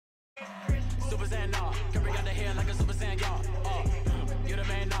saying no. Curry got the hair like a Super Saiyan, y'all. You the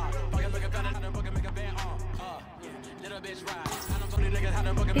man, nah. Fucking looking better, how the book make a band, little bitch ride.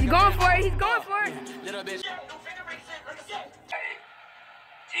 He's going for it, he's going for it. Little bitch.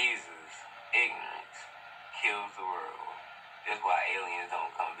 Jesus, ignorance kills the world. That's why aliens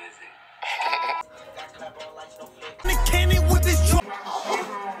don't come visit.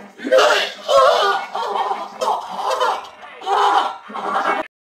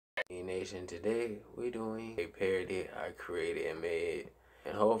 Nation, today we're doing a parody I created and made,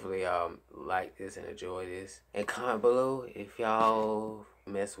 and hopefully y'all like this and enjoy this. And comment below if y'all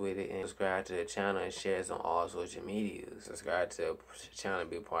mess with it, and subscribe to the channel and share it on all social media. Subscribe to the channel and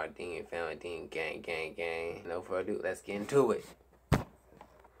be part of Dean Family, Dean Gang. No further ado, let's get into it.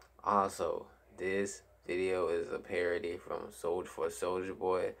 Also, this video is a parody from Soulja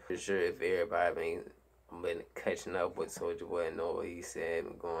Boy. For sure, if everybody been catching up with Soulja Boy and know what he said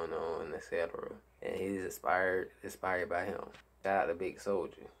and going on, etc. And he's inspired by him. Shout out to Big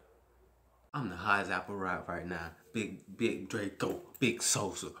Soulja. I'm the hottest apple right now. Big Draco, big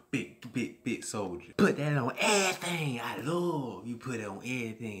Soulja, big Soulja. Put that on everything. I love you. Put it on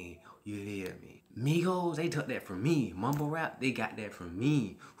everything. You hear me? Migos, they took that from me. Mumble rap, they got that from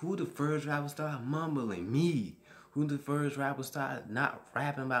me. Who the first rapper started mumbling? Me. Who the first rapper started not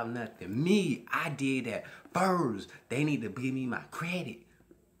rapping about nothing? Me. I did that first. They need to give me my credit.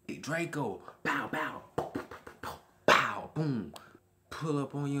 Draco, bow, bow, bow, boom. Pull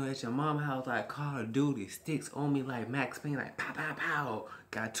up on you at your mama's house like Call of Duty. Sticks on me like Max Payne, like pow, pow, pow.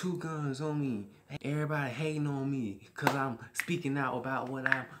 Got 2 guns on me. Everybody hating on me because I'm speaking out about what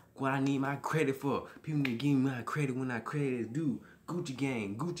I need my credit for. People need to give me my credit when I credit is due. Gucci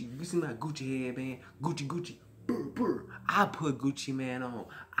gang, Gucci. You see my Gucci headband? Gucci. I put Gucci Man on.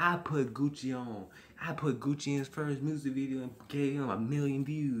 I put Gucci on. I put Gucci in his first music video and gave him 1 million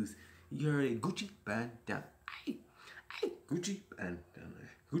views. You heard it? Gucci bandana. Gucci bandana.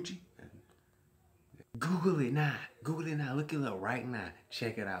 Gucci bandana. Google it now. Look it up right now.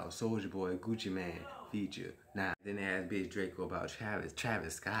 Check it out. Soulja Boy, Gucci Man feature. Now, then they asked Bitch Draco about Travis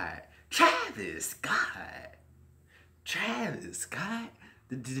Scott.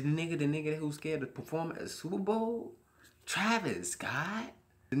 The nigga who's scared to perform at the Super Bowl? Travis Scott?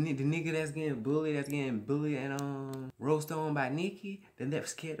 The nigga that's getting bullied and roasted on by Nicki? That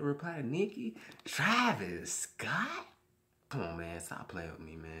scared to reply to Nicki? Travis Scott? Come on, man, stop playing with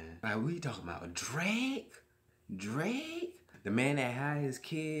me, man. Like, we talking about Drake? The man that had his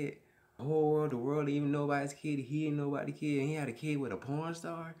kid, the world didn't even know about his kid. He didn't know about the kid, and he had a kid with a porn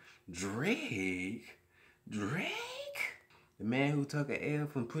star? Drake? The man who took an L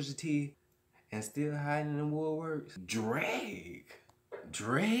from Pusha T and still hiding in the woodworks? Drake?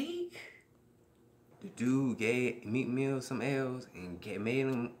 The dude gave Meek Mill some L's and made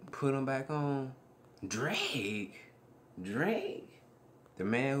him put them back on? Drake? The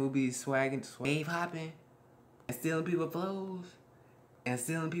man who be wave hopping and stealing people's flows and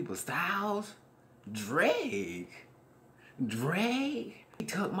stealing people's styles? Drake? He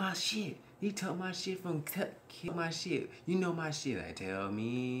took my shit. My shit. You know my shit. Like, tell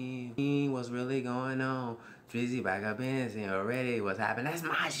me what's really going on. Drizzy back up in and already what's happening. That's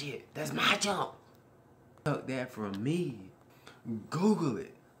my shit. That's my jump. Took that from me. Google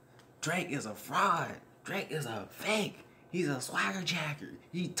it. Drake is a fraud. Drake is a fake. He's a swagger jacker.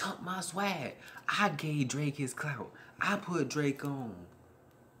 He took my swag. I gave Drake his clout. I put Drake on.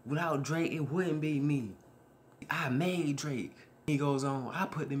 Without Drake, it wouldn't be me. I made Drake. Migos on. I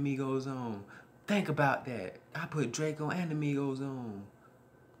put the Migos on. Think about that. I put Drake on and the Migos on.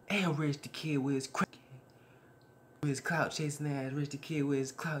 And Rich the Kid with his clout chasing ass. Rich the Kid with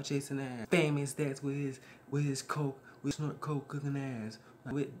his clout chasing ass. Famous that's with his coke, with snort coke cooking ass.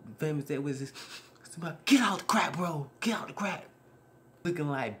 Famous that with his get out the crap, bro. Get out the crap. Looking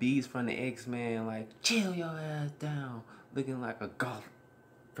like Beast from the X-Men, like chill your ass down. Looking like a goth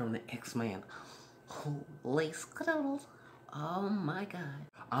from the X-Men. Holy skittles. Oh my god.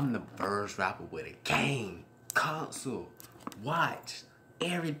 I'm the first rapper with a game, console, watch,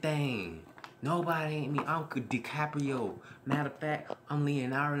 everything. Nobody ain't me. I'm DiCaprio. Matter of fact, I'm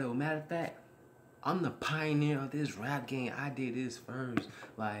Leonardo. Matter of fact, I'm the pioneer of this rap game. I did this first.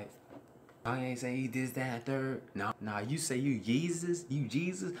 Like, Kanye say he this, that, third. Nah, you say you Jesus?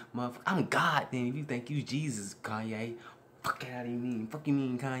 Motherfucker. I'm God then if you think you Jesus, Kanye. Fuck out of you mean. Fuck you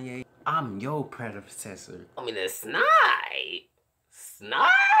mean, Kanye. I'm your predecessor. I mean, the snipe.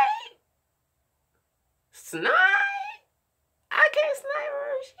 I can't snipe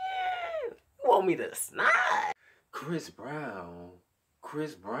her shit. You want me to snipe? Chris Brown,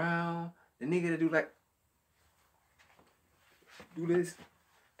 the nigga that do this,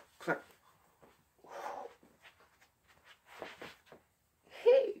 clap.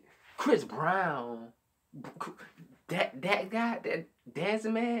 Chris Brown. That guy, that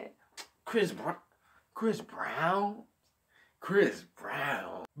dancing man. Chris Brown.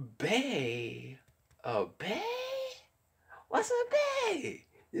 Bay. A bay? What's a bay?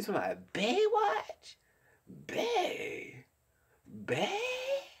 This is my Baywatch? Bay. Bay?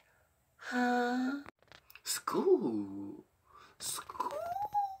 Huh? School.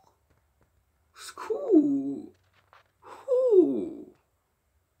 Who?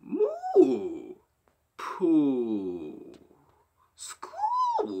 Moo. Poo.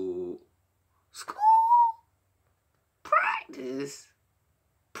 School. Practice.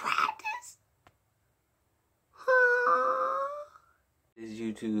 This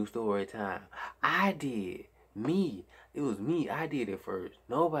YouTube story time. I did. Me. It was me. I did it first.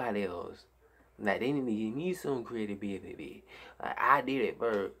 Nobody else. Like, they need to give me some credibility. Like, I did it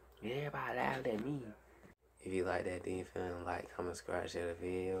first. Everybody laughed at me. If you like that, then you feeling like, comment, subscribe, share the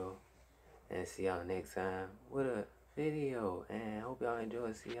video. And see y'all next time with a video. And hope y'all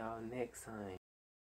enjoy. See y'all next time.